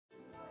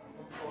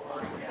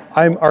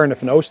I'm Arne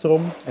van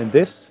Oosterom, and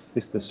this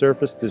is the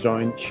Service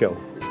Design Show.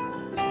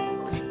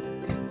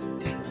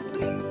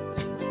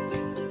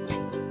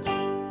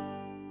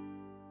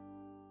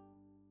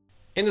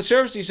 In the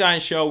Service Design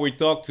Show, we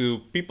talk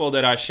to people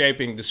that are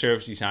shaping the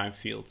service design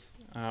field.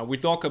 We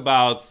talk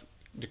about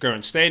the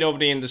current state of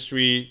the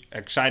industry,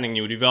 exciting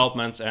new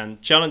developments,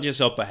 and challenges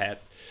up ahead.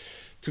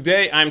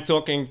 Today, I'm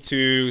talking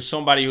to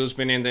somebody who's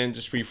been in the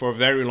industry for a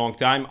very long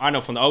time,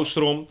 Arne van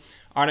Oosterom.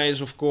 Arne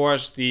is, of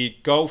course, the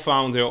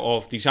co-founder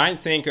of Design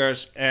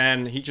Thinkers,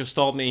 and he just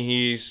told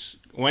me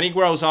when he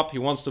grows up, he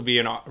wants to be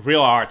a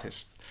real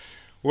artist.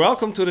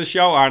 Welcome to the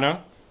show, Arne.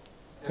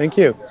 Thank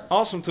you.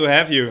 Awesome to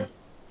have you.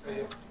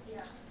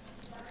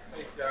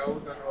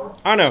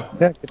 Arne, yeah,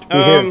 good to be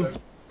here.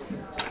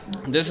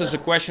 This is a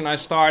question I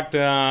start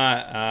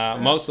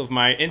most of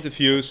my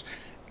interviews,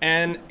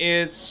 and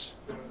it's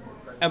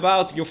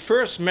about your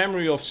first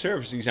memory of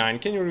service design.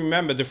 Can you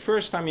remember the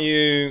first time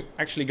you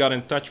actually got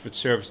in touch with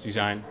service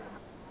design?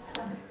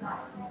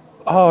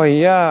 Oh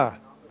yeah.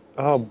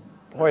 Oh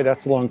boy,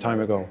 that's a long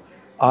time ago.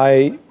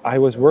 I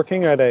was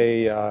working at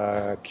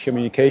a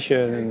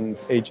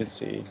communications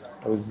agency.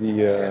 I was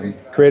the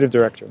creative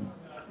director,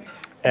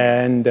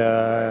 and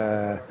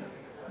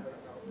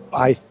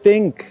I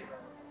think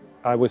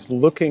I was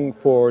looking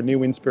for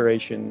new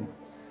inspiration,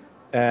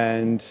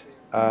 and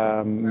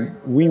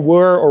we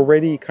were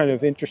already kind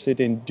of interested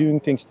in doing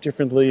things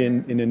differently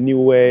in a new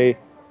way,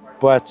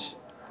 but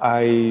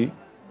I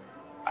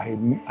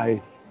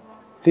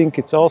think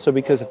it's also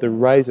because of the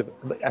rise of,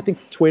 I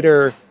think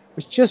Twitter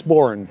was just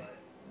born.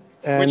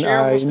 And which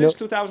year was this?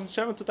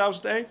 2007,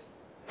 2008?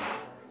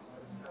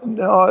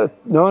 No,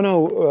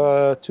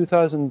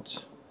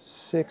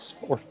 2006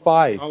 or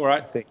 5. All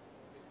right. I think.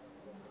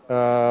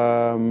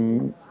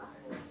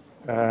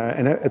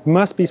 And it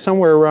must be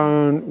somewhere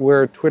around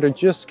where Twitter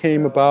just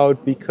came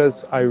about,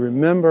 because I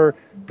remember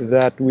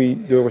that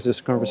there was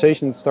this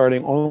conversation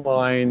starting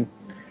online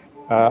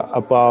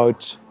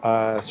about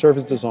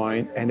service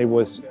design, and it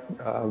was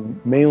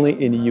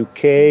mainly in the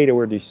UK. There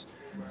were these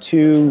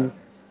two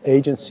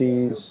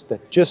agencies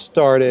that just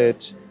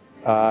started,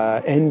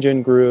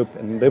 Engine Group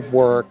and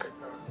LiveWork.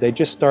 They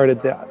just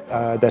started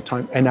that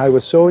time, and I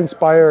was so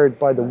inspired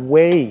by the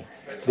way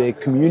they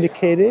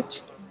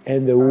communicated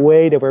and the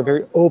way they were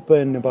very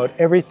open about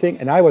everything.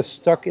 And I was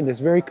stuck in this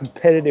very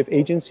competitive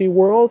agency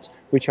world,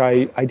 which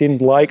I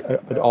didn't like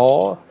at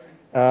all.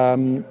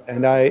 And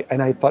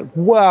I thought,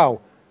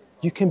 wow,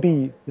 you can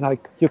be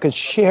like, you can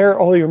share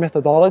all your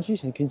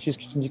methodologies, and you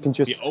can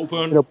just be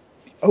open. You know,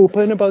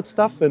 open about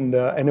stuff, and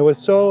it was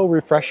so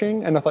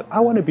refreshing. And I thought, I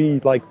want to be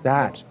like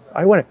that.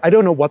 I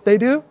don't know what they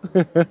do.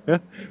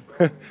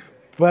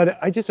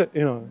 But I just,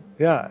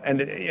 yeah,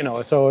 and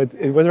so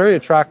it was very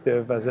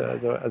attractive as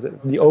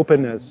the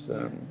openness,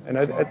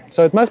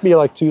 so it must be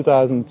like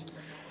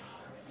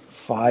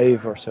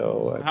 2005 or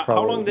so.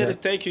 How long did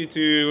it take you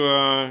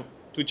to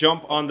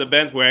jump on the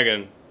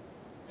bandwagon?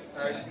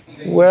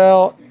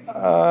 Well,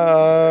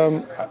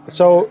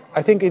 so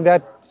I think in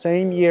that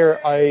same year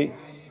I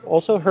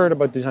also heard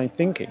about design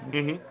thinking.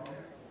 Mm-hmm.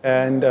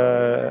 And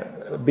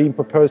being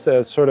proposed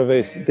as sort of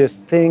this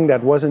thing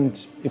that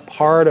wasn't a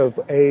part of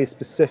a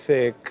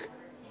specific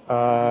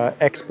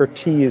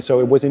expertise.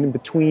 So it was in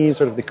between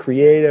sort of the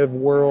creative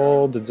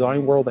world, the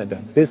design world, and the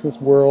business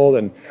world.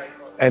 And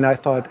I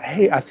thought,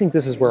 hey, I think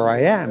this is where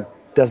I am.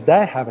 Does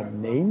that have a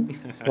name?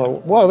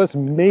 Well, that's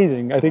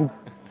amazing.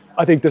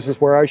 I think this is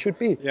where I should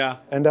be. Yeah.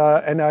 And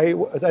I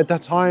at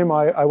that time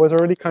I was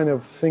already kind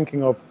of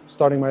thinking of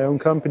starting my own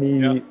company,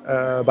 yeah.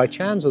 By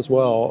chance as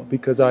well,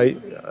 because I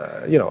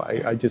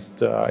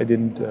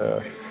didn't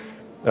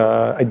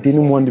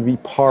want to be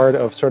part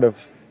of sort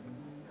of,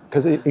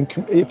 because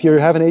if you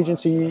have an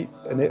agency,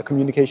 a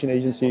communication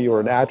agency or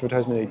an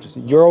advertisement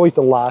agency, you're always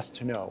the last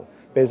to know.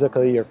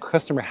 Basically, your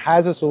customer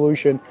has a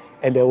solution,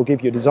 and they will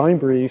give you a design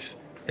brief.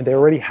 And they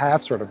already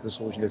have sort of the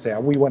solution. They say,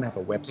 we want to have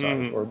a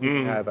website, or we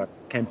want to have a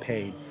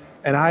campaign.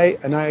 And I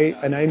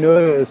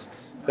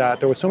noticed that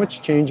there was so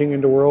much changing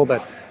in the world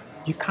that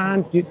you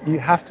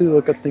have to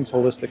look at things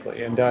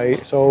holistically. And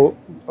so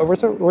I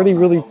was already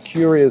really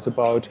curious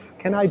about,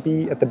 can I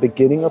be at the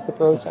beginning of the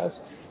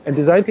process? And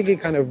design thinking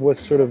kind of was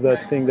sort of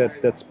that thing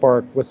that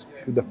sparked, was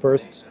the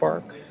first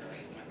spark.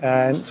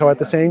 And so at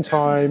the same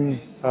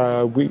time,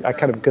 I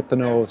kind of got to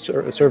know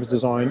service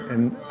design,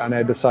 and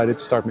I decided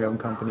to start my own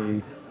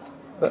company.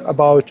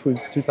 About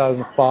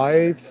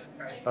 2005,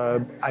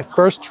 I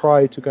first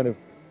tried to kind of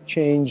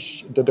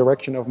change the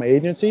direction of my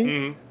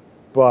agency,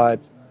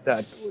 but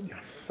at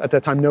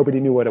that time nobody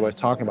knew what I was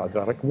talking about.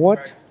 They're like,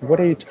 what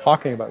are you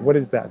talking about? What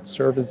is that?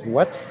 Service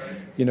what?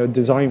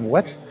 Design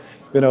what?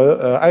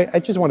 I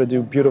just want to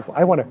do beautiful.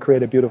 I want to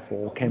create a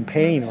beautiful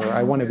campaign, or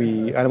I want to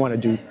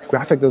do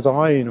graphic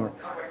design, or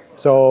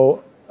so.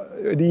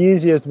 The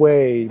easiest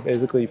way,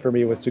 basically, for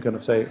me was to kind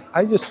of say,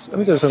 I'm just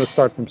going to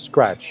start from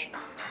scratch.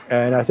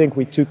 And I think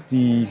we took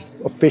the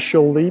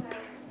official leap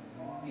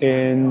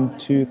in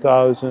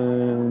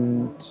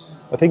 2000,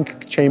 I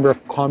think Chamber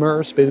of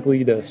Commerce,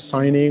 basically the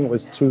signing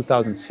was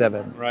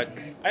 2007. Right.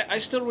 I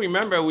still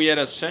remember we had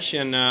a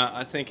session,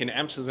 I think in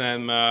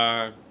Amsterdam.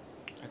 A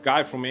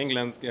guy from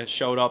England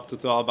showed up to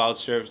talk about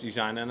service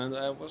design, and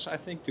it was, I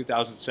think,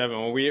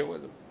 2007.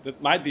 When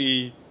that might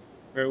be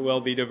very well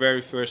be the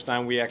very first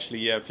time we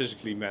actually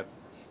physically met.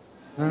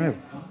 Right.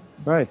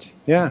 Right.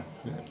 Yeah.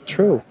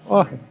 True.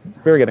 Oh,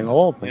 we're getting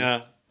old, man.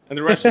 Yeah, and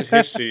the rest is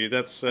history.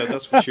 That's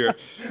for sure.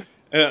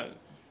 Uh,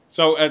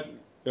 so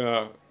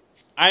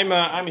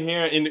I'm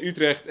here in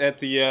Utrecht at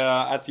the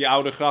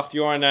Oude Gracht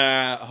Jorn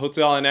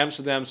Hotel in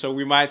Amsterdam. So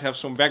we might have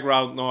some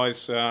background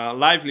noise,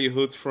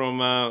 livelihood from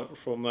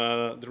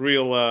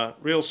the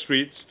real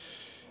streets.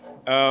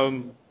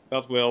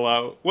 But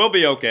we'll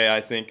be okay,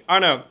 I think.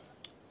 Arne,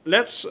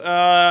 let's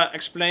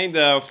explain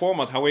the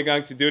format, how we're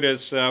going to do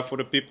this for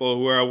the people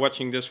who are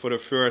watching this for the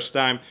first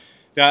time.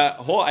 The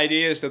whole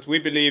idea is that we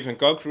believe in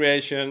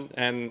co-creation,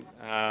 and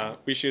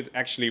we should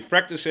actually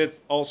practice it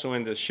also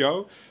in the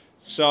show.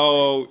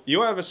 So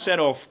you have a set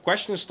of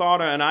question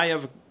starter, and I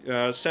have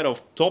a set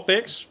of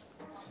topics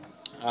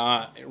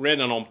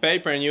written on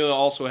paper, and you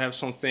also have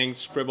some things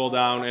scribbled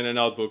down in a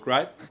notebook,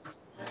 right?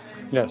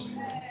 Yes.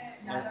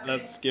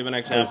 Let's give an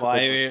example. I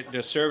hear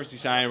the service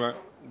designer,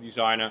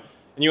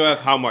 and you have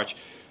how much.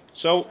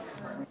 So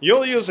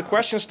you'll use the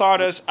question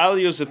starters, I'll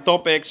use the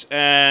topics,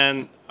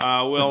 and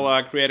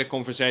we'll create a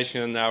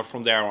conversation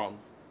from there on.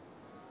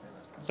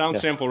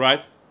 Sounds simple,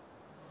 right?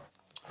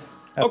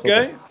 Absolutely.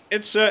 Okay,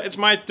 it's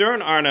my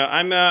turn, Arne.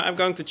 I'm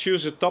going to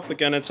choose a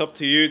topic, and it's up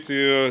to you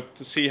to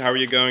see how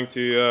you're going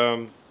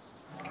to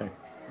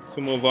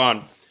to move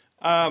on.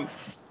 I'm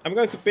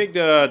going to pick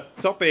the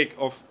topic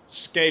of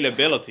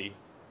scalability.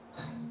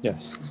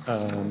 Yes.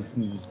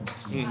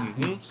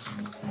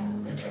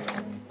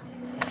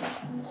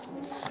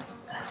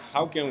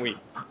 How can we?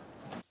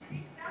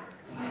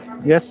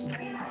 Yes.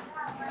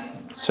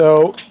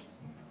 So,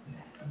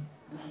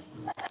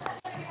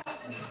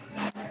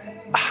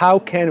 how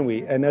can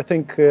we? And I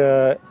think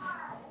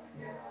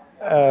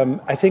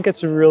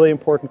it's a really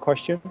important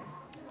question.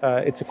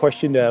 It's a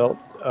question that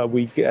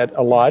we get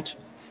a lot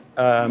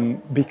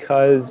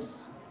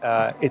because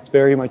it's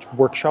very much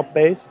workshop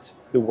based.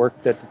 The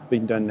work that is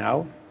being done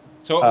now.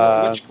 So,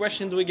 which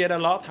question do we get a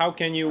lot? How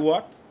can you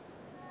what?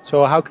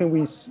 So, how can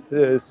we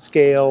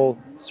scale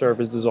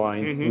service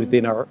design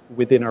within our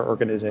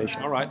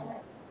organization? All right.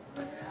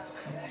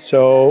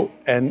 So,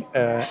 and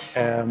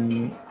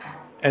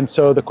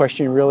so the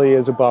question really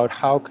is about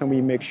how can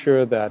we make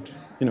sure that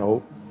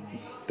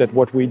that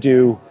what we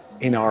do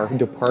in our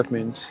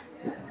department,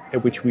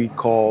 which we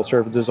call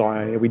service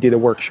design, we did a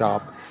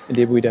workshop, and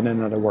then we did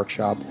another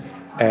workshop.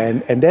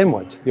 And then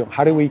what?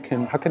 How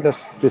can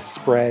this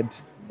spread,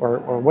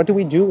 or what do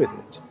we do with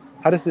it?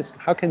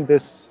 How can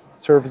this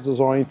service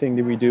design thing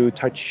that we do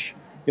touch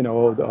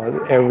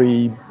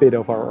every bit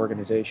of our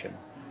organization?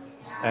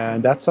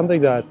 And that's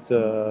something that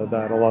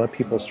a lot of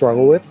people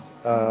struggle with.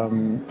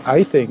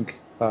 I think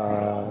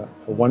at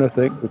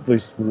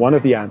least one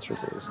of the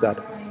answers is that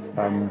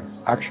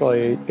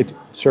actually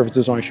service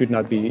design should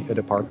not be a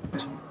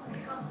department.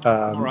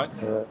 All right.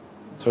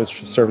 So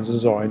service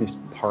design is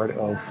part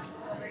of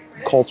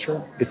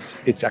culture.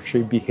 It's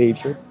actually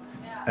behavior,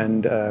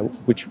 and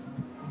which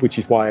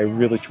is why I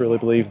really truly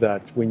believe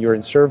that when you're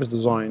in service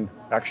design,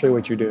 actually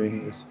what you're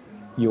doing is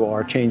you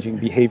are changing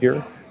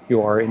behavior.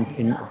 You are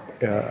in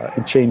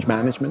change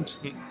management,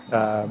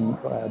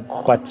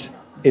 but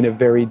in a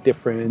very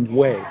different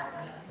way.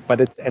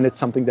 But it's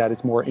something that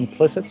is more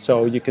implicit.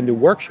 So you can do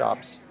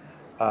workshops,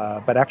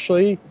 but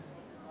actually,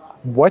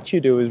 what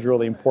you do is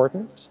really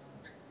important.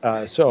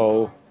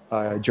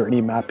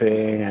 Journey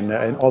mapping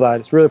and all that.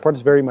 It's really important.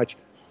 It's very much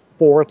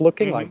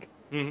forward-looking. Like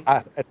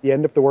at the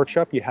end of the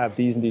workshop, you have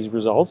these and these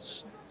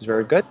results. It's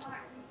very good.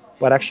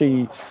 But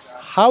actually,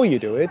 how you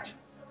do it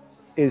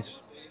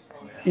is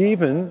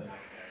even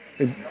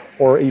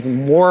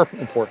more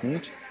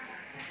important,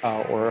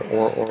 or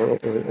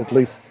at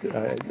least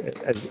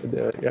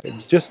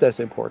just as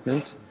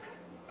important,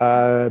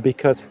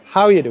 because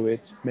how you do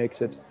it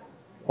makes it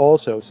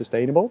also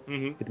sustainable.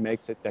 It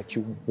makes it that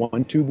you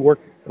want to work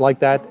like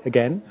that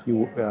again.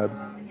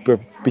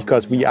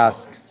 Because we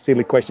ask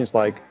silly questions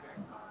like,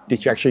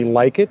 did you actually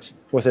like it?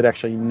 Was it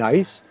actually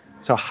nice?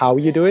 So how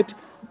you do it?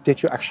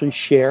 Did you actually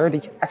share?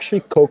 Did you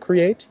actually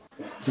co-create?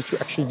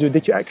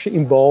 Did you actually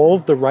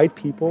involve the right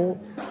people,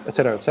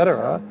 etc.,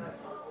 etc.?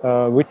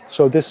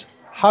 So this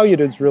how you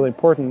do is really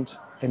important.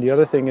 And the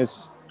other thing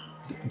is,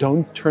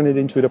 don't turn it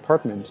into a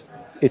department.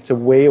 It's a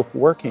way of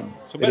working.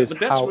 But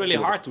that's really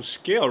hard to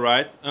scale,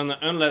 right?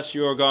 Unless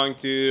you're going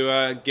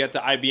to get the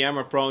IBM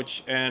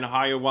approach and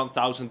hire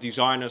 1,000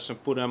 designers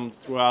and put them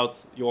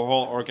throughout your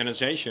whole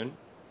organization.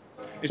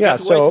 Is that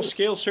the way to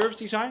scale service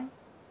design?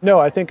 No,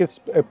 I think it's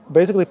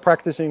basically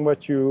practicing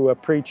what you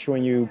preach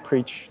when you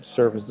preach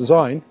service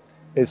design.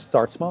 Is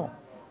start small.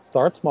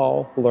 Start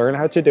small, learn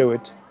how to do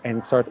it,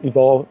 and start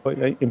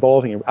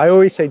evolving it. I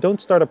always say,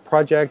 don't start a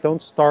project,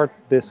 don't start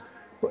this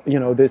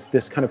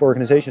kind of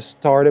organization.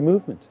 Start a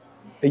movement.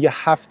 It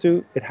has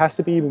to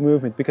be a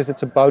movement, because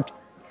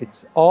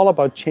it's all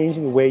about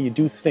changing the way you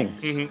do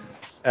things.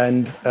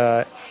 And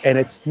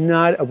it's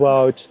not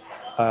about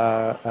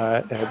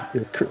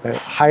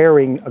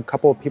hiring a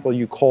couple of people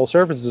you call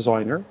service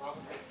designer,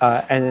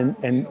 and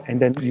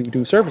then you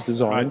do service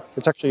design. Right.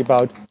 It's actually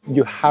about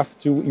you have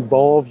to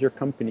evolve your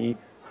company.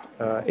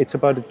 It's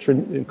about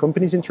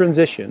companies in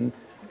transition,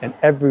 and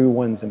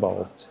everyone's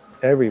involved.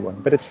 Everyone,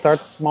 but it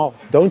starts small.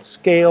 Don't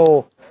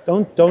scale.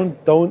 Don't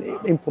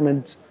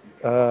implement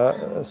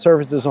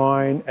service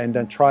design and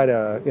then try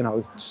to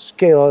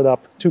scale it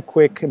up too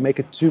quick and make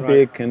it too Right.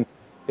 big, and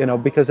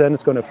because then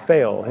it's going to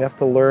fail. You have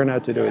to learn how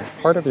to do it. It's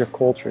part of your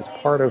culture. It's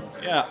part of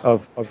Yeah.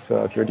 of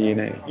your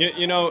DNA.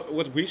 You know,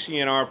 what we see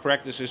in our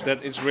practice is that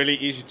it's really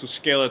easy to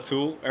scale a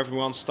tool.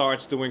 Everyone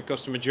starts doing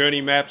customer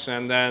journey maps,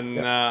 and then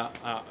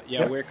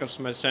we're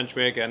customer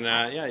centric, and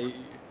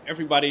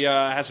everybody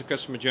has a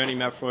customer journey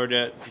map for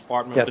the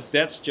department. Yes. But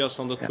that's just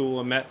on the tool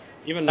and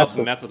even not the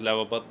Absolutely. method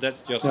level, but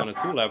that's just on the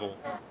tool level.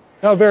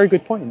 No, very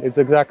good point. It's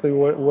exactly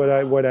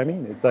what I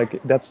mean. It's like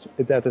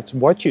that's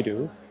what you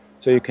do,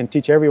 so you can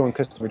teach everyone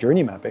customer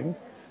journey mapping,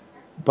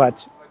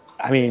 but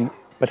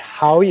but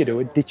how you do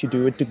it? Did you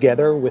do it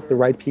together with the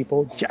right people?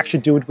 Did you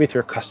actually do it with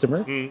your customer?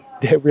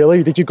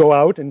 Did you go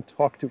out and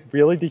talk to?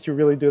 Really? Did you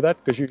really do that?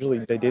 Because usually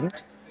they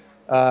didn't.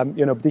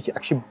 Did you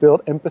actually build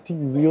empathy,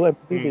 real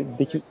empathy?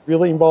 Did you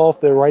really involve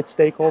the right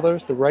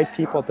stakeholders, the right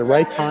people at the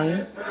right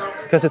time?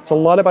 Because it's a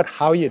lot about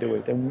how you do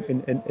it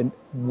and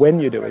when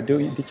you do it.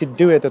 Did you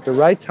do it at the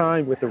right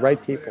time with the right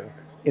people,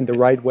 in the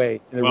right way,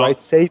 in the right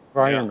safe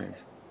environment?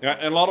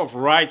 Yeah, a lot of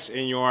rights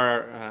in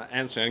your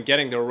answer, and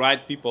getting the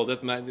right people,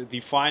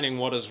 defining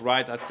what is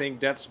right. I think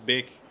that's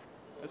big.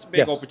 That's a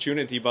big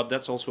opportunity, but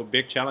that's also a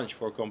big challenge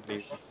for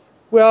companies.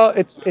 Well,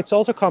 it's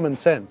also common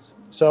sense.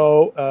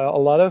 So a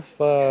lot of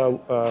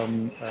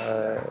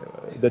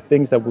the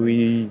things that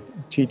we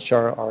teach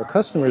our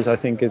customers, I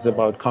think, is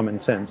about common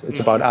sense. It's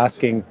about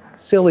asking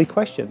silly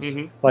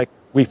questions, like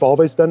we've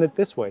always done it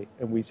this way,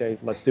 and we say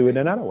let's do it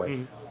another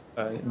way.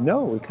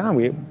 No, we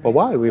can't. But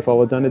why? We've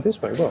always done it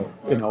this way. Well,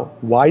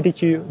 why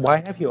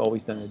have you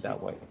always done it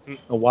that way?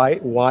 And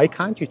why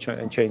can't you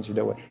change it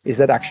that way? Is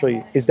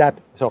that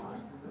so?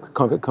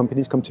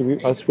 Companies come to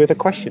us with a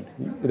question.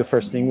 The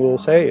first thing we'll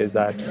say is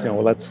that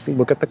let's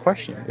look at the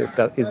question.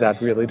 Is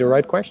that really the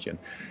right question?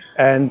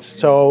 And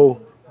so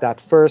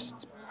that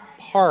first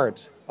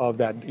part of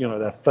that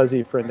that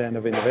fuzzy front end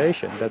of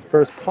innovation, that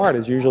first part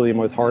is usually the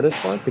most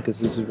hardest part, because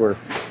this is where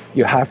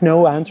you have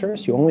no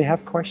answers, you only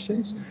have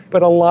questions.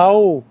 But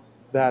allow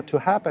that to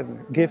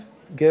happen. Give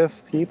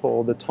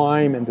people the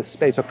time and the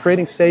space, or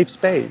creating safe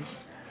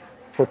space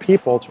for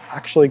people to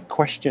actually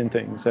question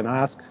things and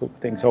ask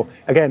things. So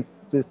again,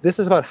 this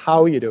is about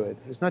how you do it.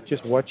 It's not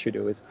just what you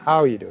do, it's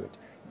how you do it.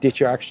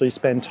 Did you actually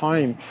spend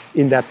time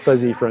in that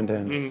fuzzy front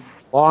end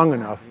long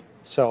enough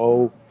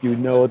so you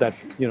know that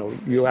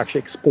you actually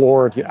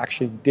explored, you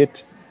actually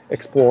did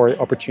explore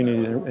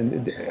opportunities,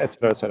 and et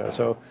cetera, et cetera.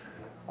 So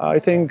I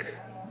think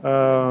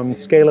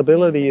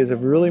scalability is a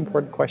really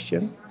important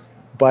question,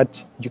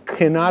 but you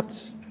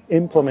cannot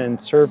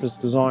implement service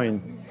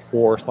design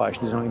or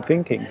 /design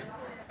thinking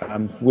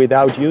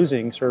without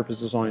using service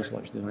design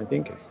 /design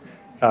thinking.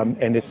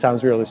 And it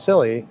sounds really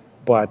silly,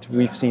 but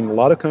we've seen a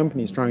lot of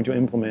companies trying to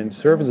implement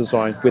service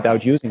design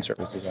without using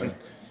service design.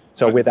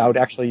 So without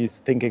actually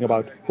thinking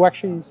about who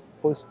actually is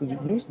supposed to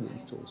use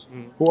these tools,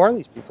 who are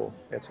these people,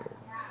 etc.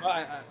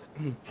 Well,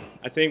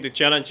 I think the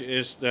challenge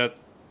is that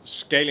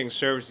scaling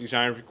service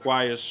design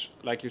requires,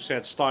 like you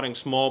said, starting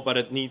small, but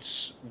it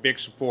needs big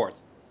support,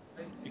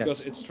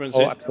 because it's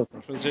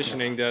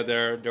transitioning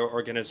their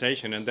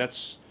organization, and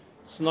it's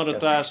not a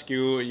task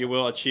you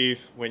will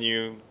achieve when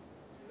you.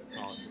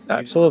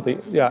 Absolutely,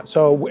 yeah.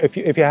 So if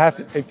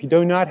you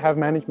do not have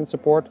management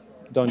support,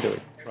 don't do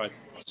it. Right.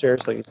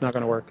 Seriously, it's not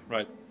going to work.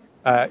 Right.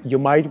 You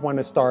might want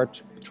to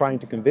start trying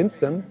to convince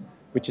them,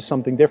 which is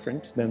something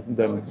different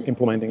than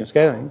implementing and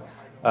scaling.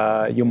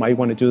 You might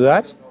want to do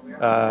that,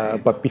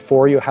 but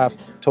before you have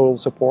total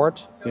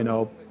support,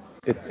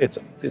 it's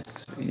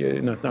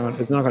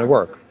not going to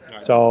work.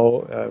 Right. So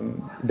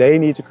they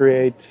need to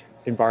create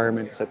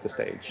environments at the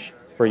stage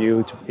for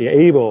you to be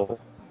able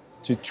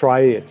to try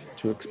it,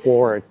 to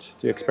explore it,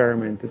 to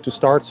experiment, to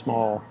start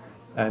small,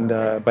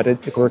 but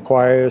it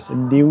requires a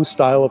new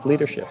style of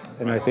leadership.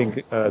 And I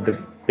think the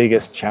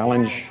biggest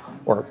challenge,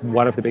 or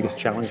one of the biggest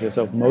challenges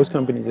of most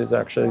companies, is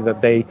actually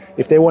that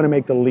if they want to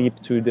make the leap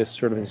to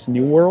this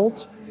new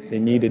world, they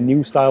need a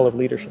new style of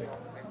leadership.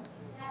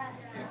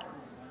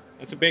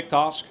 It's a big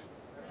task.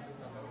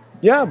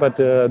 Yeah, but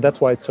that's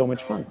why it's so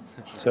much fun.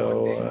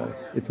 So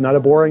it's not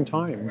a boring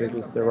time. This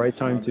is the right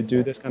time to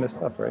do this kind of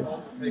stuff, right?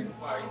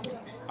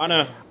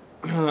 Arne,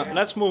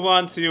 let's move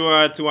on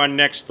to our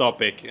next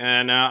topic,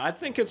 and I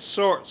think it's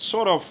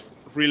sort of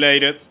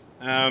related,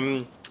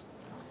 and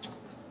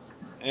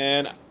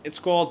it's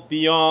called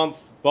Beyond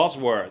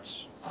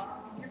Buzzwords.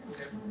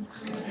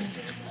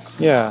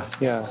 Yeah.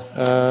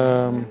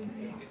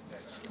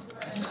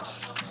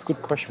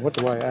 Good question. What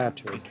do I add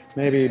to it?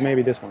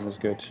 Maybe this one is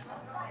good.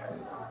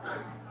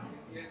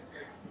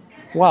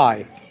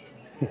 Why?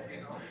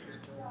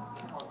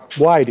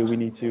 why do we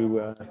need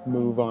to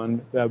move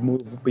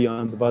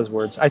beyond the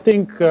buzzwords? I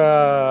think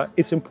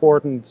it's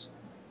important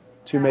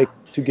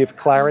to give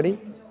clarity.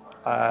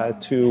 I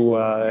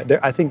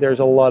think there's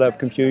a lot of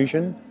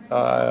confusion.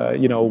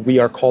 We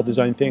are called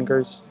design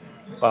thinkers.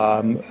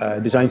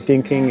 Design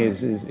thinking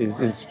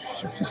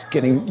is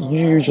getting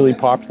hugely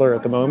popular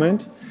at the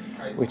moment,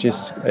 which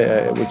is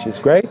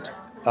great.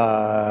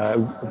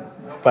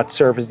 But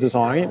service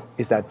design,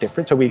 is that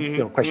different? So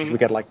questions we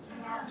get like,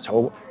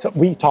 so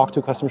we talk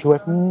to customers who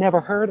have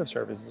never heard of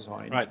service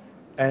design. Right.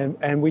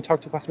 And we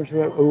talk to customers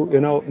who,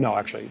 no,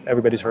 actually,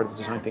 everybody's heard of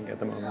design thinking at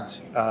the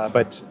moment,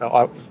 but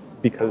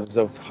because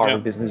of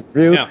Harvard Business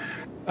Review.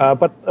 Yeah.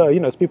 But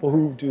there's people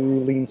who do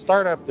lean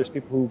startup. There's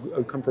people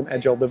who come from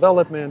agile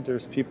development.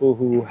 There's people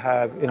who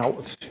have,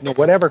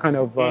 whatever kind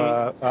of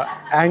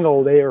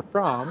angle they are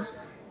from.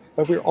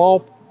 But we're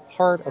all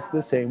part of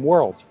the same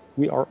world.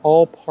 We are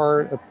all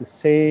part of the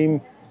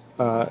same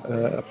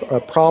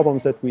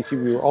problems that we see.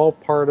 We're all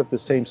part of the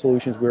same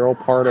solutions. We're all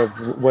part of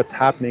what's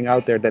happening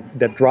out there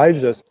that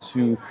drives us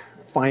to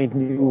find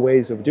new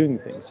ways of doing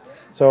things.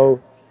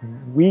 So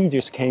we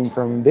just came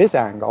from this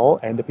angle,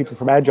 and the people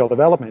from agile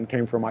development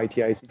came from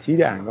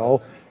IT/ICT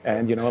angle,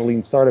 and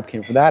lean startup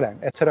came from that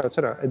angle, et cetera, et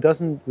cetera. It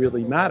doesn't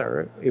really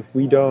matter if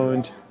we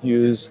don't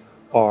use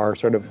our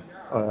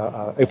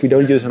if we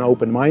don't use an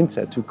open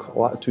mindset to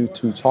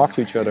talk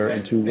to each other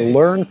and to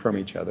learn from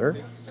each other.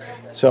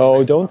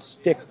 So don't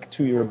stick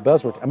to your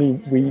buzzword. I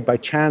mean, we by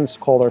chance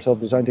called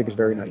ourselves design thinkers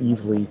very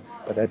naively,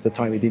 but at the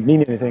time it didn't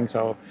mean anything.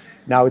 So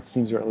now it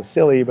seems really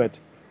silly, but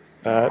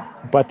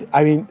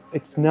I mean,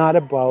 it's not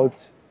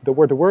about the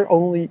word. The word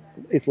only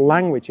is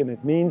language, and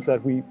it means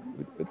that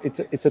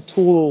it's a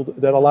tool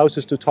that allows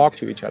us to talk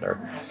to each other.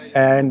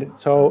 And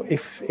so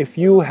if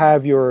you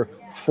have your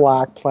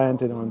flag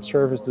planted on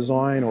service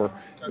design or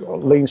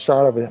lean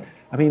startup,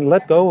 I mean,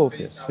 let go of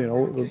this.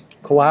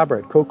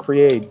 Collaborate,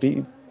 co-create,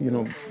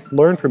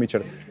 learn from each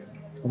other.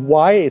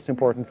 Why it's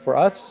important for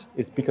us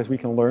is because we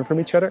can learn from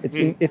each other.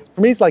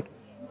 For me, it's like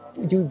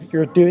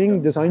you're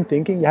doing design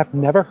thinking. You have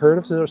never heard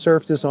of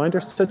service design.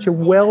 There's such a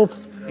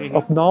wealth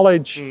of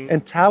knowledge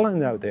and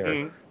talent out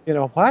there.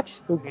 What?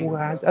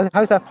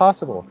 How is that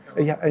possible?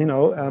 But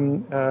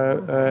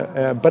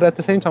at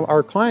the same time,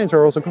 our clients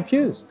are also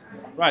confused.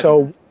 Right.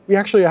 So we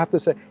actually have to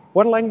say,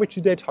 what language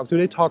do they talk? Do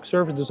they talk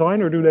service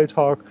design, or do they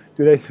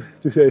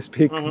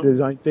speak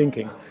design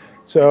thinking?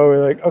 So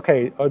we're like,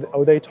 okay,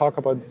 they talk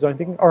about design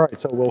thinking. All right,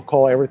 so we'll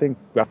call everything.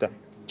 We have to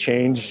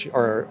change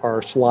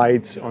our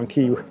slides on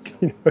key,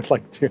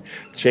 like to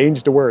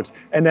change the words.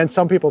 And then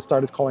some people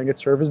started calling it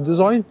service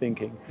design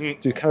thinking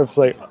to kind of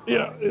like,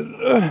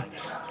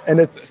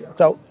 and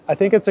so I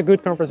think it's a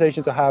good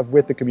conversation to have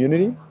with the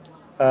community.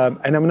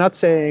 And I'm not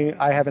saying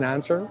I have an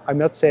answer. I'm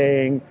not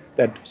saying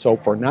that, so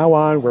for now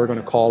on, we're going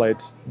to call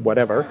it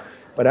whatever.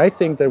 But I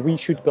think that we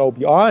should go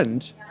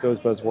beyond those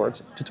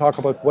buzzwords to talk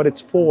about what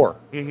it's for.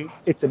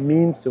 It's a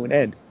means to an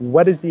end.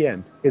 What is the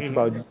end? It's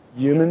about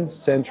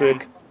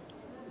human-centric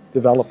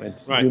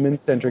development,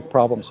 human-centric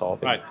problem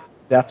solving. Right.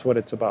 That's what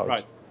it's about.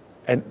 Right.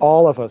 And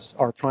all of us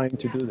are trying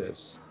to do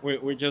this.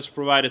 We just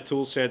provide a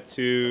tool set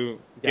to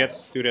get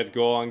to that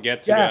goal and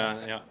get to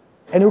the...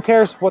 And who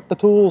cares what the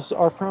tools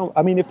are from?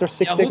 I mean, if there's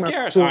Six Sigma who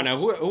cares, tools, Arne?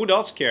 Who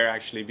does care,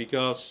 actually?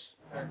 Because...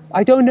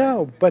 I don't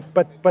know, but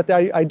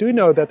I do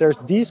know that there's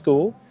D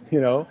school,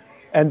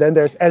 and then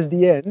there's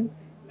SDN,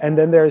 and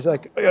then there's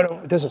like,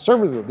 there's a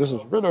service, this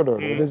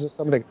is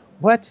something.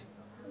 What?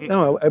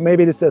 No,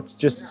 maybe that's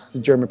just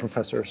the German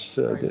professors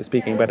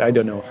speaking, but I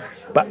don't know.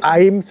 But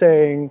I'm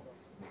saying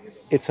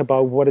it's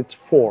about what it's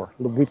for.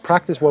 We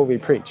practice what we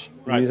preach.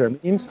 Right. These are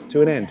means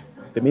to an end.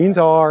 The means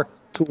are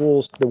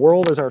tools. The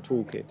world is our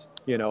toolkit.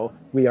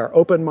 We are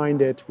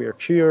open-minded. We are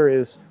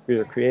curious. We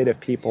are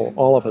creative people.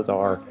 All of us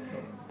are.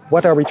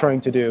 What are we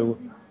trying to do?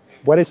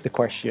 What is the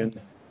question?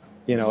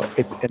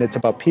 It's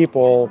about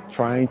people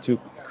trying to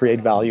create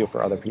value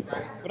for other people.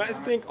 But I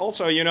think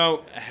also,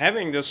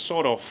 having this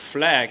sort of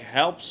flag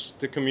helps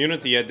the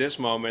community at this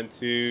moment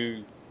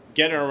to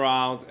get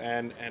around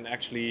and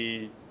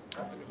actually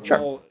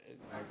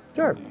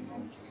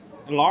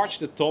enlarge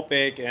the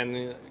topic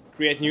and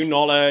create new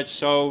knowledge.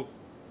 So.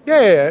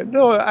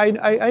 No,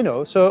 I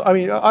know. So I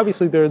mean,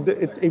 obviously,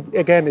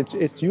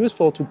 it's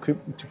useful to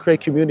create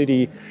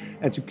community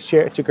and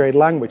to create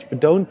language,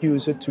 but don't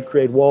use it to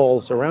create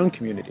walls around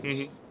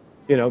communities.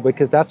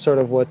 Because that's sort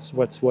of what's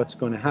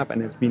going to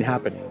happen. It's been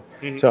happening.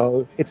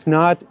 So it's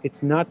not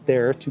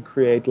there to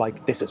create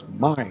like, this is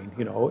mine.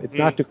 It's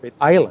not to create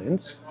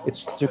islands.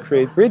 It's to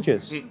create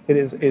bridges. It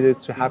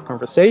is to have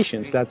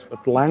conversations. That's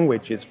what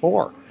language is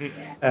for.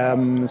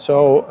 And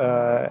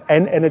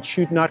it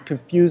should not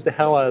confuse the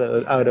hell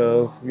out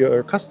of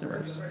your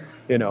customers.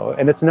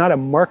 And it's not a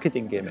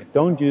marketing gimmick.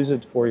 Don't use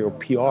it for your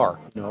PR.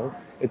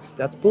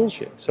 That's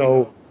bullshit.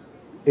 So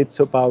it's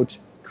about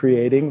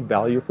creating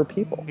value for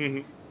people.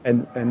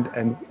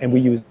 And we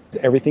use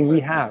everything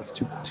we have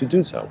to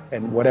do so.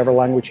 And whatever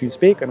language you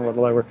speak and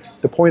whatever,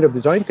 the point of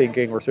design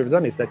thinking or service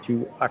design is that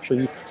you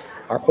actually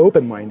are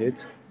open-minded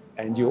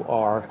and you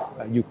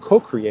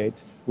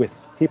co-create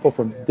with people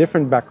from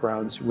different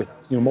backgrounds, with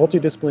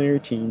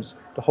multidisciplinary teams.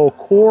 The whole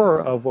core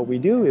of what we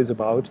do is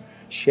about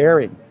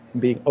sharing,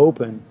 being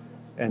open,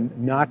 and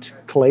not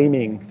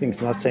claiming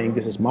things, not saying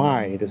this is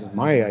my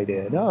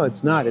idea. No,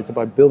 it's not. It's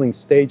about building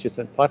stages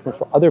and platforms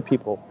for other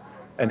people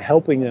and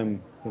helping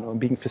them, and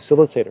being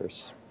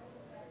facilitators.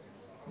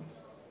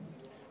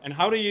 And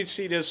how do you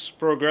see this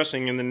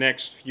progressing in the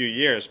next few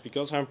years?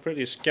 Because I'm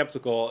pretty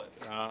skeptical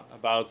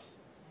about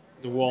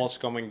the walls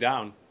coming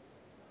down.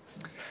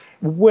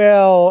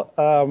 Well,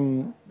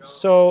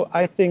 so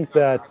I think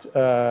that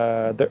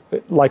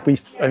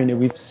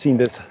we've seen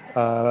this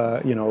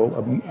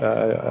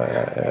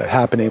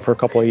happening for a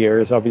couple of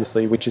years,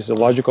 obviously, which is a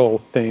logical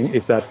thing.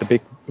 Is that the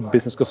big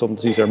business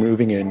consultancies are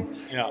moving in?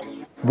 Yeah.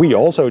 We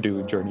also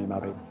do journey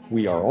mapping.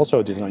 We are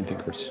also design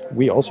thinkers.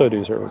 We also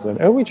do service,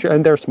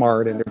 and they're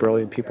smart and they're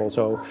brilliant people.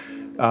 So,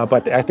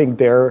 but I think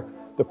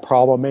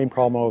main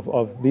problem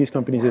of these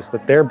companies is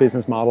that their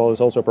business model is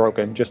also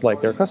broken, just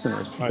like their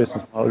customers'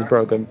 business model is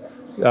broken.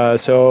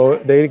 So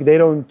they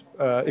don't.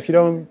 If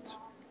you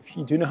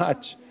do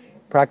not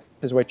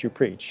practice what you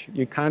preach,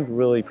 you can't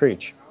really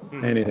preach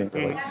anything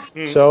really.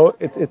 So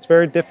it's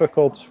very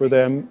difficult for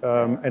them,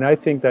 and I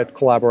think that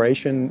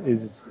collaboration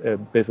is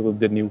basically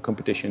the new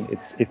competition.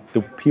 It's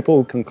the people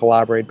who can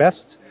collaborate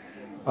best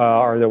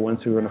are the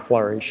ones who are going to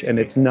flourish, and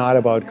it's not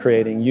about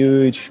creating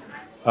huge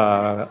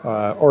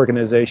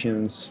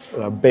organizations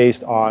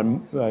based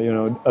on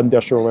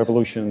industrial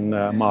revolution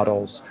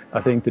models.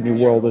 I think the new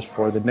world is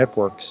for the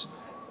networks.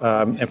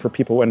 And for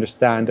people who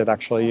understand that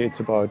actually it's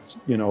about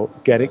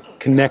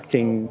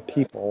connecting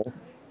people,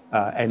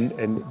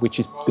 and which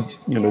is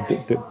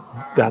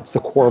that's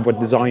the core of what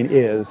design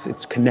is.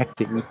 It's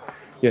connecting,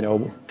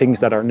 things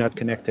that are not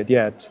connected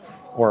yet,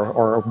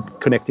 or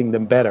connecting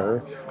them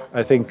better.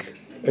 I think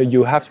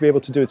you have to be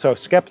able to do it. So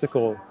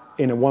skeptical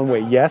in a one way,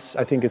 yes.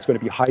 I think it's going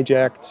to be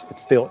hijacked.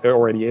 It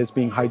already is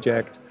being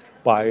hijacked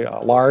by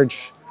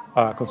large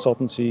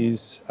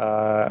consultancies,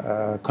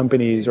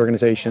 companies,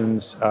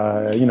 organizations,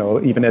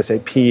 even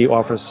SAP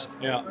offers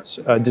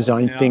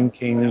design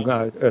thinking,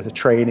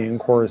 training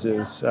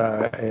courses,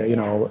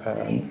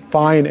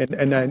 fine,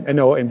 and I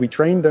know, and we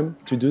train them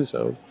to do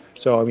so.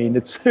 So I mean,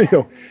 it's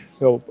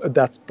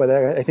but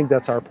I think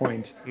that's our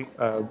point.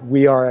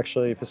 We are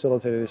actually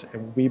facilitators,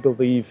 and we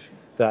believe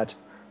that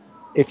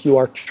if you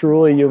are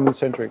truly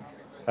human-centric,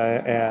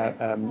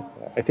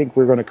 I think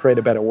we're going to create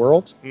a better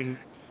world.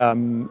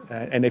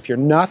 And if you're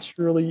not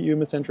truly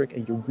human-centric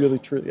and you really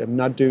truly are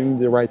not doing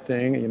the right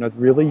thing, and you're not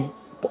really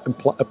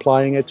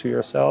applying it to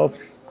yourself,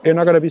 you're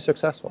not going to be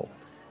successful.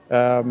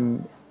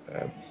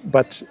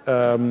 But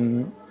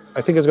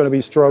I think it's going to be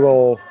a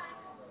struggle,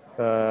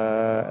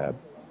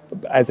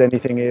 as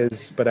anything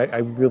is. But I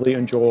really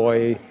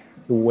enjoy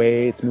the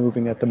way it's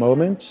moving at the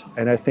moment,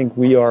 and I think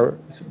we are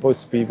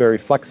supposed to be very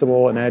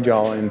flexible and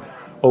agile and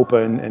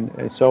open,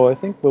 and so I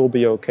think we'll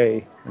be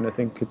okay. And I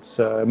think it's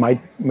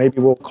maybe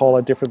we'll call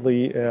it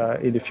differently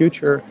in the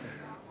future,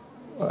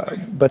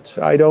 but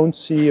I don't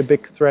see a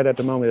big threat at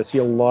the moment. I see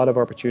a lot of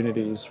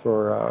opportunities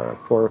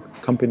for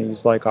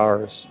companies like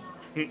ours.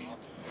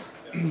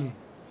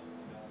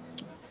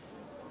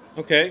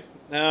 Okay,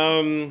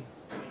 and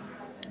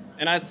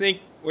I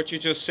think what you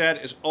just said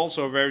is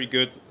also very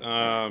good,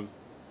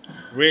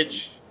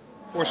 Rich,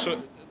 for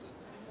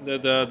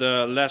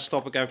the last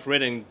topic I've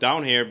written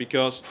down here,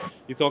 because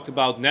you talked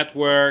about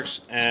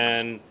networks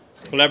and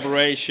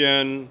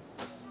collaboration.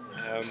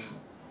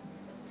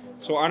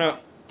 So Arne,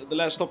 the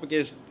last topic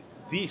is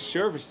the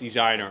service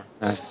designer.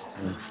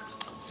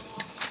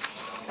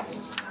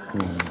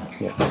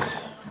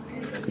 Yes,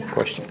 good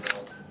question.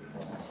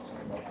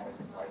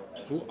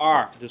 Who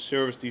are the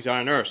service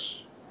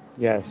designers?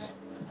 Yes,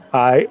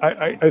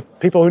 I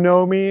people who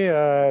know me,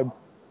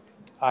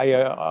 I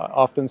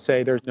often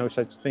say there's no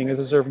such thing as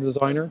a service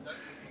designer.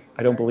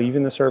 I don't believe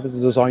in the service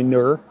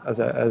designer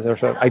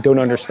I don't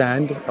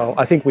understand.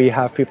 I think we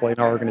have people in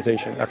our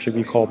organization, actually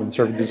we call them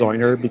service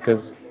designer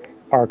because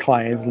our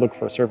clients look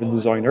for service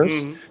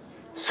designers.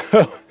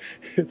 So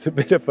it's a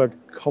bit of a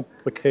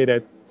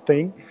complicated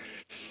thing.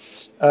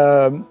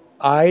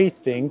 I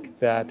think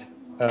that,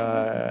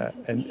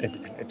 and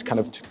it's kind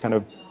of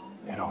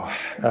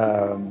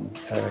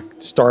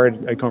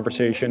start a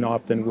conversation.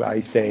 Often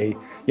I say,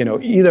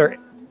 either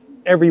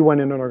everyone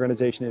in an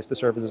organization is the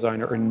service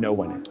designer or no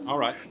one is. All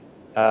right.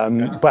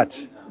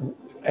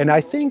 And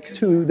I think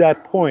to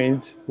that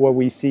point, what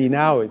we see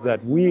now is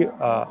that we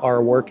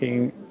are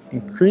working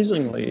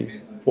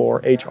increasingly for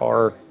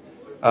HR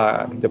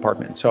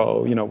department.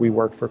 So, we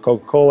work for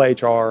Coca-Cola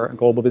HR,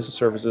 Global Business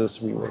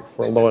Services, we work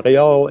for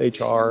L'Oreal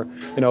HR.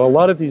 A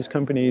lot of these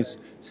companies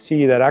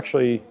see that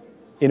actually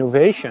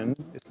innovation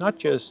is not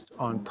just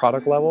on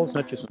product levels,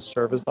 not just on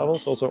service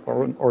levels, also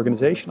on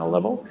organizational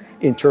level,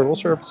 internal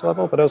service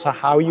level, but also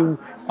how you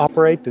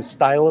operate, the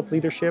style of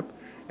leadership.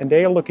 And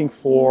they are looking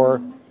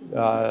for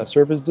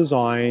service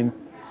design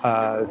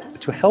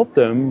to help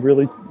them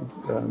really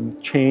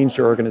change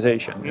their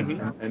organization.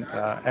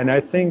 And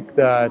I think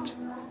that,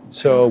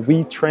 so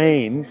we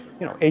train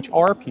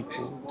HR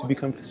people to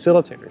become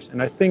facilitators.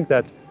 And I think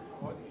that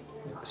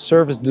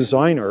service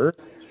designer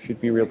should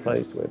be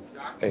replaced with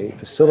a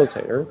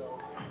facilitator,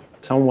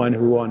 someone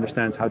who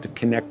understands how to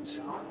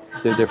connect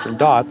the different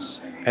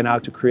dots and how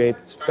to create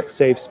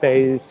safe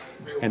space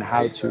and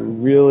how to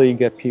really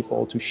get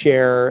people to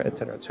share, et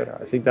cetera, et cetera.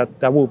 I think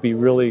that will be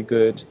really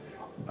good.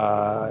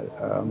 I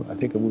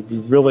think it would be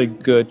really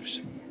good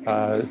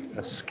a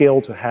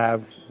skill to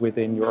have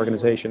within your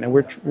organization. And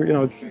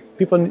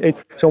people.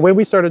 So when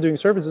we started doing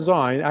service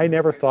design, I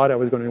never thought I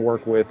was going to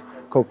work with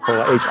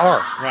Coca-Cola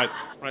HR. Right.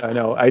 Right. I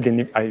know I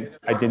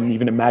didn't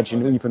even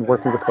imagine even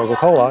working with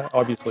Coca-Cola,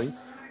 obviously,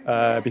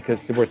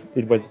 because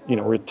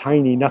we're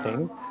tiny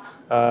nothing.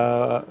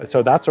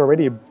 So that's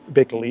already a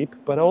big leap.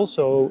 But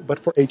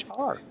for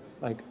HR,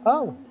 like,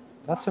 oh,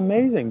 that's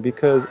amazing,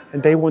 because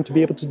and they want to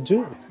be able to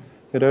do it.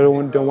 They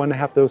don't want to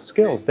have those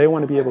skills. They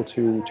want to be able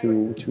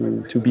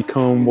to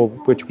become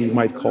which we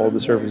might call the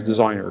service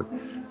designer.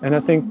 And I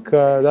think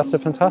that's a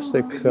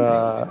fantastic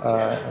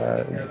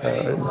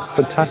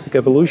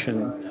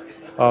evolution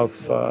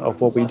of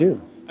what we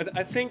do.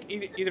 I think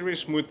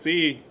Idris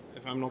Mouti,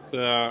 if I'm not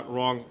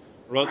wrong,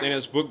 wrote in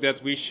his book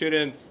that we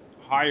shouldn't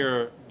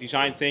hire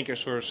design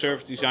thinkers or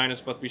service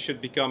designers, but we should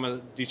become a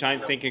design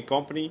thinking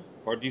company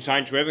or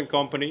design driven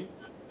company.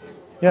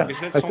 Yeah, is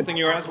that something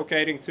you're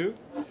advocating too?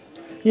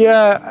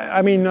 Yeah,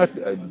 I mean, not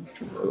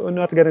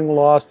getting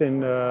lost in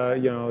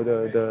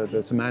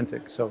the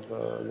semantics of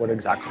what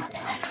exactly it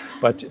is,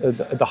 but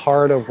the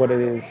heart of what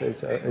it is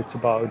it's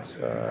about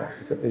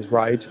is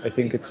right. I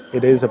think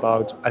it is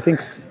about. I think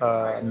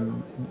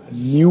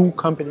new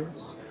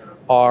companies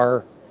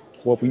are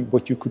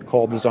what you could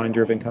call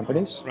design-driven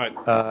companies. Right.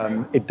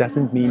 It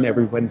doesn't mean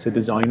everyone's a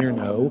designer,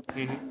 no,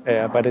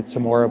 but it's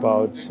more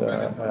about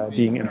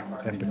being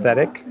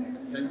empathetic,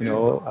 being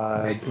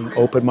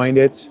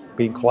open-minded,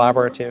 being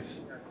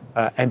collaborative,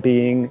 and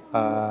being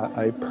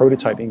a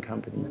prototyping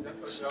company.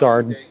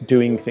 Start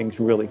doing things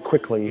really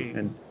quickly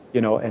and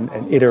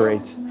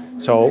iterate.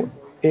 So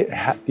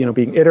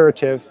being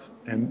iterative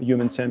and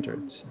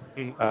human-centered.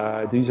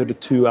 These are the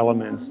two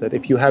elements that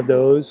if you have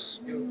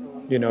those,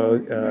 you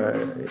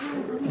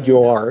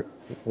are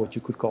what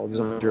you could call a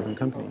design-driven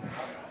company.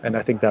 And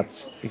I think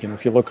that's,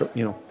 if you look,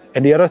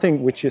 and the other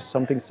thing, which is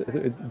something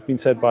been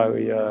said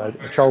by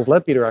Charles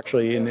Leadbeater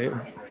actually in a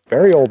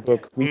very old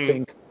book, we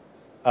think,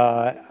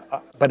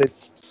 but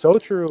it's so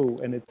true,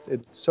 and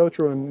it's so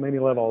true in many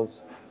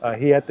levels.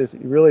 He had this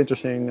really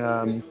interesting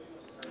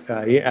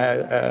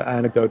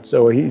anecdote.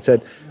 So he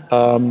said,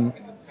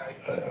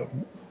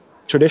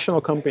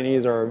 traditional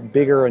companies are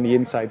bigger on the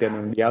inside than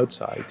on the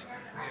outside.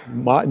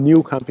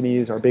 New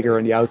companies are bigger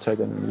on the outside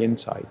than on the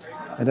inside,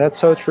 and that's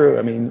so true.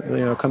 I mean,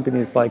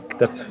 companies like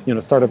that,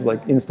 startups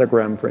like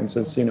Instagram, for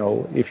instance.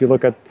 If you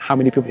look at how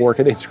many people work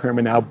at Instagram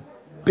and how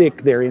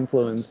big their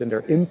influence and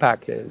their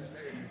impact is,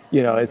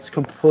 it's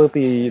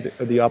completely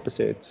the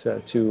opposite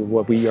to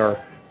what we are,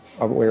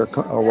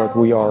 or what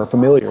we are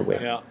familiar with.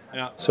 Yeah,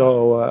 yeah.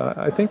 So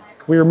I think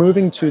we are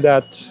moving to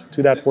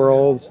that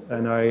world,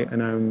 and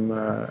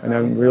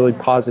I'm really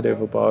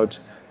positive about,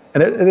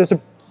 and there's a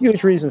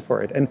huge reason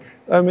for it. And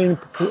I mean,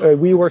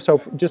 we work,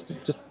 so just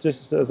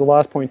as a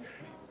last point,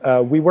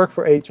 we work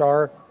for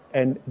HR,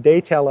 and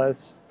they tell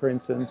us, for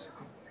instance,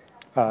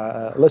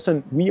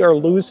 listen, we are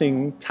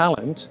losing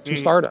talent to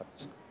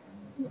startups.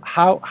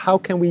 How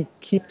can we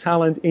keep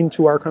talent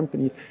into our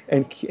company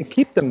and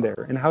keep them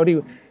there? And how do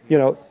you,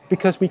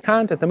 because we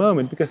can't at the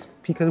moment, because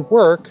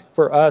work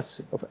for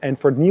us and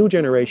for new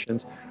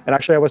generations. And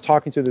actually, I was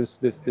talking to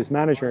this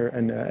manager,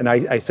 and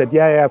I said,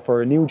 yeah,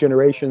 for new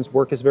generations,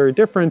 work is very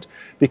different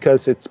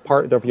because it's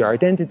part of your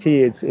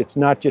identity. It's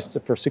not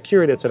just for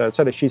security, et cetera, et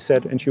cetera. She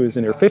said, and she was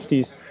in her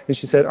 50s, and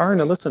she said, Arne,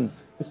 listen,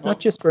 it's not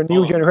just for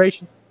new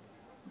generations.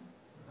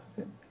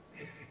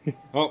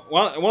 Well,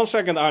 one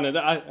second, Arne.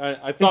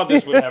 I thought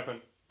this would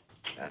happen.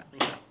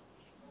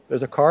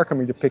 There's a car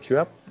coming to pick you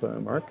up,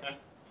 Mark.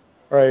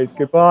 All right,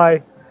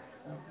 goodbye.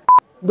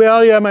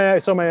 Well, yeah,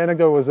 my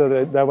anecdote was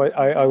that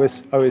I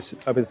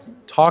was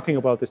talking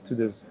about this to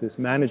this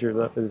manager,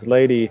 this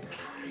lady,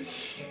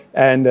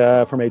 and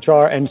from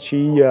HR, and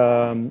she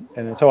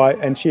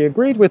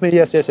agreed with me.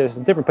 Yes, it's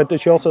different.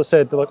 But she also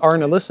said, look,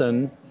 Arne,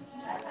 listen,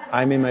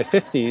 I'm in my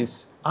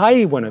 50s.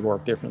 I want to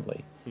work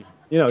differently.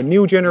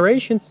 New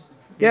generations.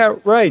 Yeah,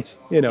 right.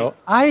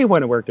 I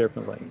want to work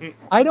differently.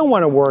 I don't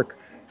want to work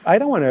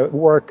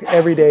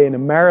every day in a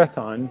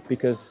marathon,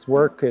 because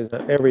work is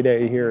every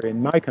day here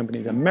in my company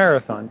is a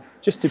marathon,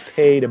 just to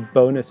pay the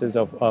bonuses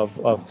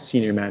of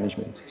senior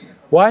management.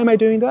 Why am I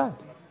doing that?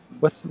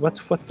 What's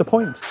the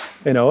point?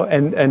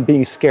 And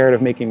being scared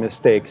of making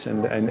mistakes,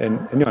 and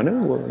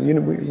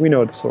we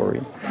know the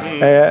story.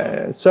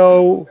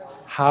 So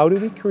how do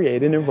we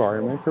create an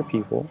environment for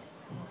people,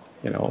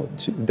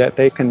 that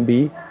they can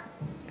be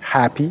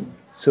happy?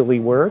 Silly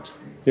word,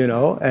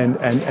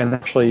 and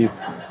actually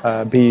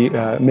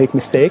make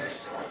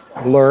mistakes,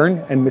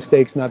 learn, and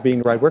mistakes not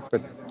being the right word,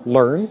 but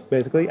learn,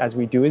 basically, as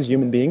we do as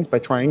human beings by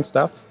trying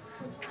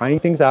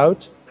things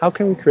out. How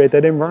can we create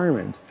that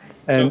environment?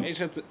 And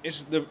so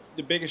is the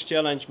biggest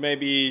challenge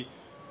maybe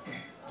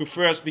to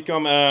first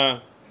become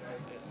a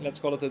let's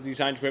call it a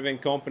design-driven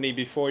company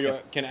before you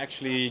can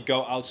actually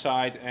go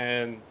outside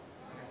and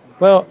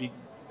Well, be,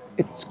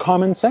 it's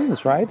common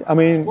sense, right? I of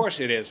mean, course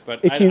it is, but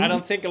if I you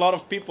don't think a lot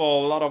of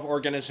people, a lot of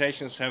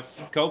organizations have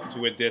coped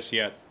with this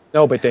yet.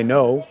 no, but they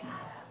know.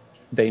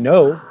 They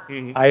know.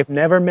 Hmm. I've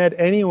never met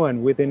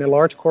anyone within a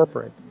large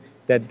corporate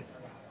that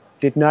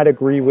did not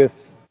agree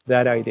with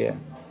that idea,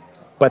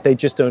 but they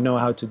just don't know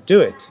how to do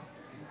it.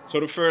 So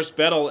the first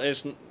battle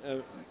is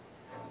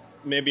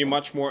maybe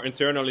much more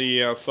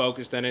internally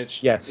focused than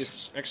Yes.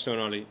 it's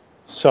externally.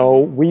 So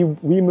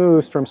we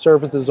moved from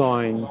service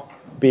design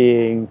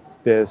being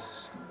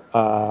this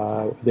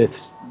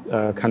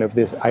kind of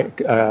this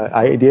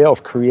idea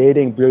of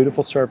creating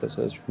beautiful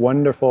services,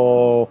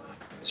 wonderful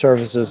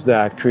services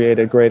that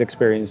created great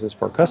experiences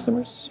for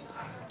customers,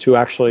 to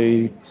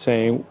actually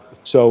saying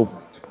so.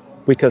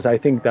 Because I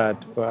think that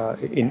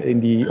in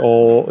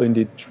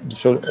the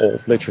sort of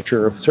old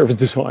literature of service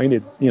design,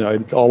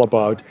 it's all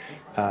about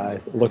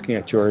looking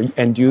at your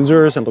end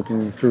users and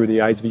looking through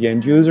the eyes of the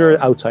end user,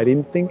 outside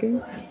in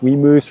thinking. We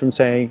moved from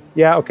saying,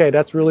 yeah, okay,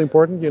 that's really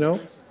important,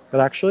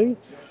 but actually,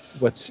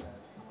 what's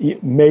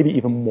maybe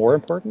even more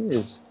important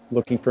is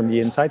looking from the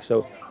inside.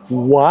 So,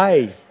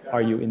 why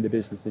are you in the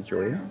business that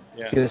you're in?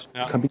 Yeah. Because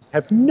Yeah. companies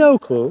have no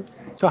clue.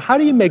 So how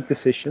do you make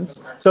decisions?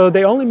 So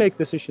they only make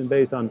decisions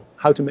based on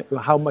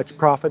how much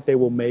profit they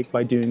will make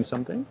by doing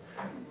something,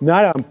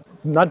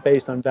 not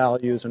based on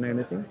values or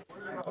anything.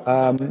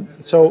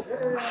 So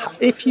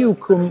if you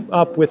come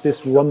up with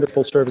this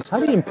wonderful service, how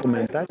do you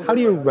implement that? How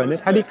do you run it?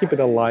 How do you keep it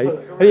alive?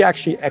 How do you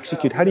actually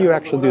execute? How do you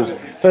actually do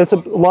this? So it's a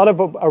lot of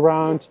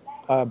around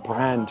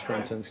brand, for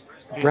instance.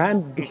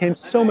 Brand became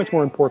so much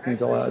more important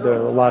the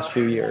last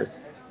few years.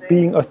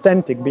 Being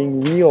authentic,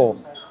 being real.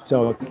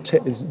 So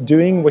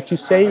doing what you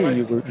say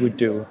you would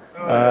do.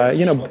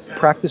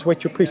 Practice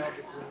what you preach.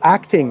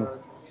 Acting,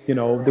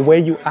 the way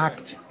you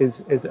act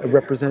is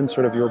represents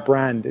sort of your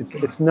brand.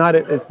 It's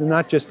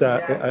not just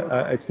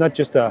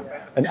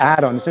an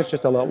add-on. It's not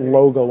just a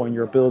logo on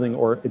your building,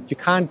 or you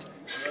can't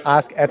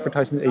ask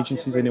advertisement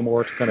agencies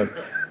anymore to kind of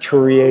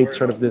create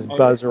sort of this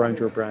buzz around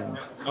your brand.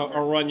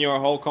 Or run your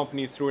whole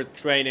company through a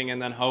training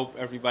and then hope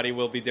everybody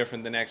will be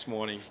different the next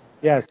morning.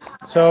 Yes.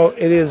 So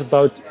it is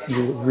about,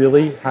 you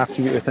really have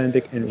to be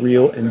authentic and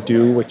real and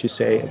do what you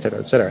say,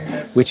 etc.,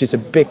 which is a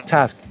big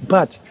task.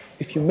 But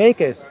if you make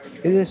it,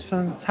 it is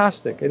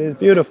fantastic. It is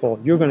beautiful.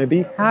 You're going to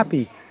be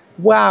happy.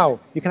 Wow,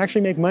 you can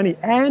actually make money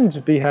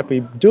and be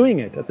happy doing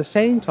it at the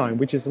same time,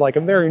 which is like a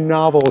very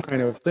novel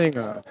kind of thing. It's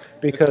a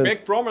Because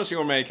big promise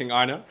you're making,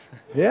 Arne.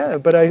 yeah,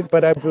 but I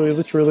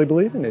really truly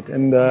believe in it,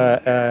 and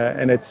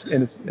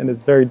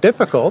it's very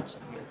difficult,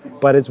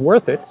 but it's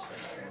worth it.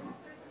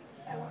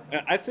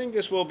 I think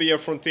this will be a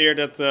frontier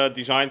that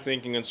design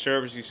thinking and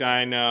service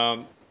design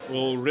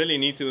will really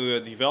need to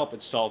develop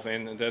itself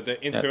in the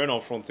internal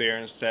frontier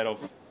instead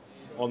of,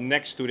 or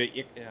next to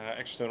the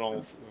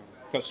external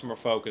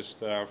customer-focused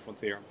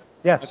frontier. I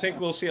Yes. think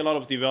we'll see a lot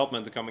of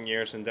development the coming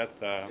years in that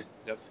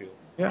field.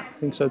 Yeah, I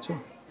think so too.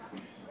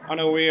 I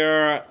know we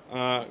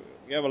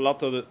have a lot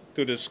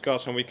to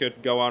discuss, and we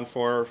could go on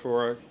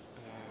for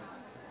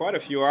quite a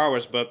few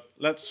hours. But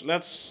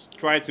let's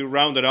try to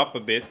round it up a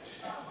bit.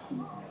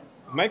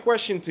 My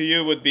question to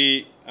you would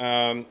be,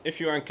 if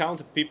you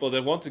encounter people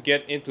that want to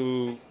get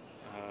into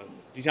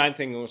design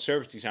thinking or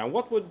service design,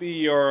 what would be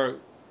your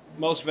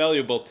most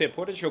valuable tip?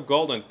 What is your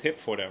golden tip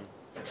for them?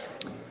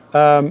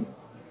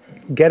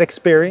 Get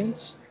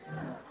experience.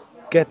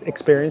 Get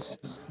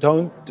experience.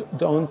 Don't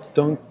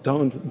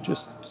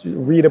just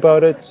read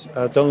about it.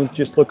 Don't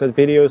just look at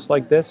videos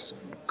like this.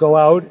 Go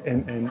out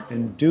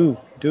and do.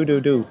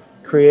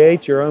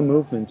 Create your own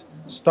movement.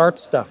 Start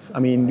stuff. I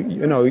mean,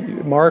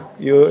 Mark,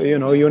 you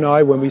and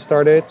I, when we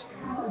started,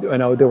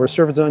 there were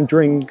service on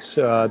drinks.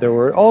 There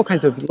were all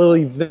kinds of little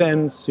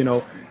events.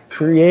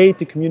 Create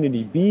the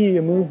community. Be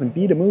a movement.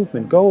 Be the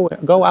movement.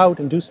 Go out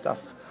and do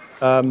stuff.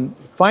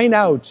 Find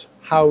out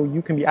how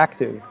you can be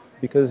active,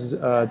 because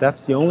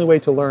that's the only way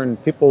to learn.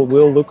 People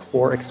will look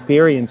for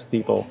experienced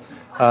people.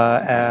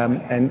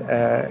 And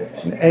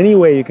any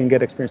way you can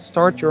get experience,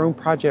 start your own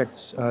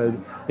projects.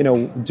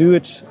 Do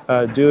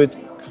it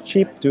for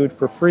cheap, do it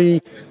for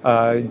free.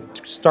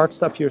 Start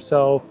stuff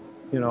yourself.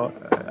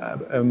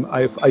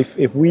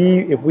 If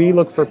we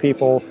look for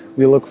people,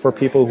 we look for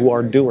people who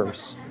are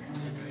doers,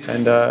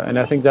 and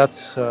I think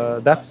that's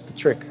the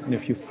trick. And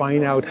if you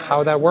find out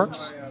how that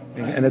works,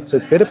 and it's a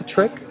bit of a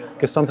trick,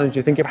 because sometimes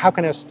you think, how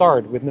can I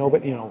start with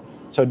nobody?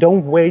 So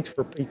don't wait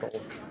for people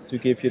to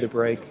give you the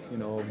break.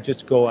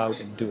 Just go out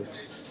and do it.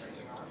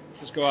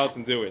 Just go out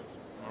and do it.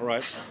 All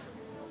right.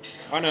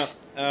 Arne,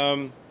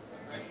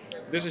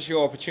 this is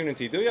your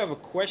opportunity. Do you have a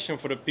question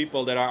for the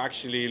people that are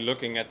actually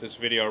looking at this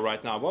video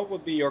right now? What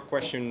would be your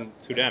question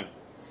to them?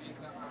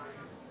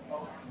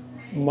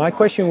 My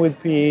question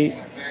would be,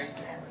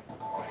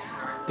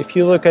 if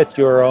you look at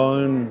your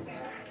own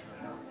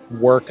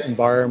work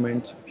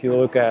environment, if you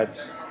look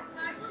at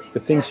the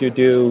things you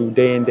do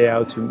day in, day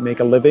out to make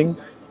a living,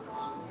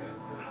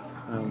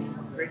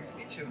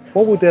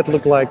 what would that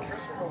look like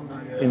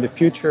in the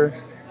future?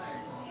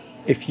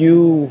 if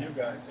you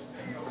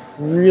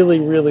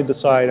really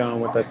decide on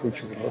what that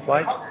future would look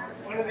like,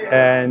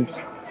 and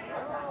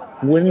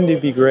wouldn't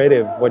it be great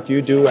if what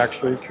you do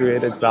actually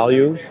created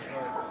value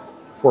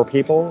for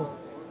people,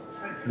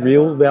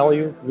 real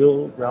value,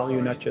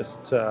 not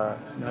just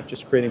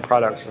creating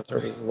products or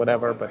services,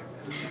 whatever, but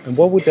and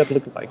what would that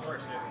look like?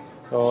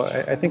 So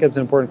I think it's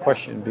an important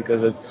question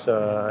because it's.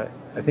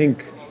 I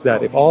think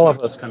that if all of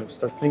us kind of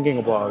start thinking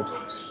about,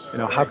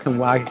 how can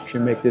we actually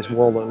make this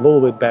world a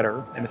little bit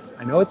better, and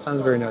I know it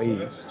sounds very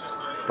naive,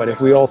 but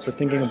if we all start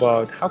thinking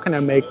about how can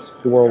I make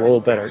the world a little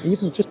better,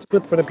 even just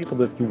good for the people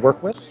that you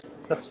work with,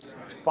 it's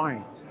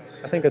fine.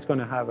 I think it's going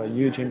to have a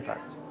huge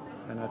impact,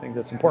 and I think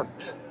that's important.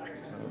 So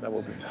that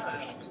will be my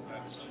question.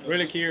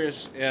 Really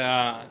curious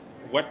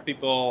what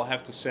people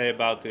have to say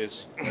about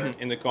this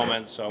in the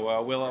comments.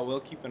 So we'll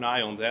keep an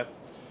eye on that.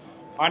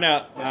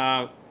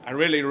 Arne, I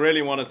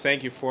really want to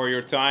thank you for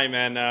your time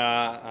and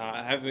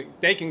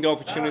taking the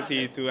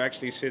opportunity to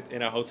actually sit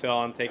in a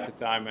hotel and take the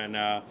time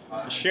and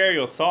share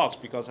your thoughts,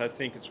 because I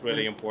think it's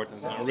really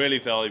important and really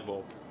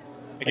valuable.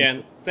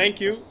 Again,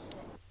 thank you.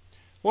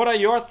 What are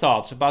your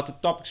thoughts about the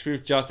topics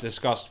we've just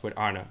discussed with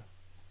Arne?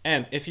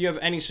 And if you have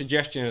any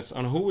suggestions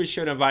on who we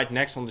should invite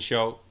next on the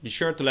show, be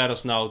sure to let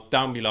us know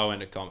down below in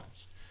the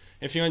comments.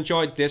 If you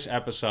enjoyed this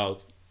episode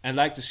and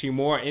like to see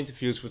more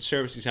interviews with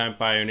service design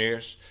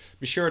pioneers,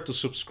 be sure to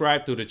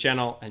subscribe to the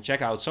channel and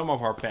check out some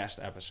of our past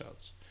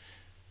episodes.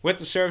 With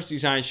the Service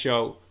Design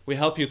Show, we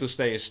help you to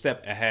stay a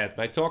step ahead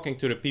by talking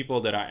to the people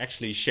that are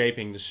actually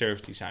shaping the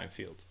service design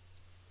field.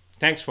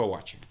 Thanks for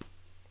watching.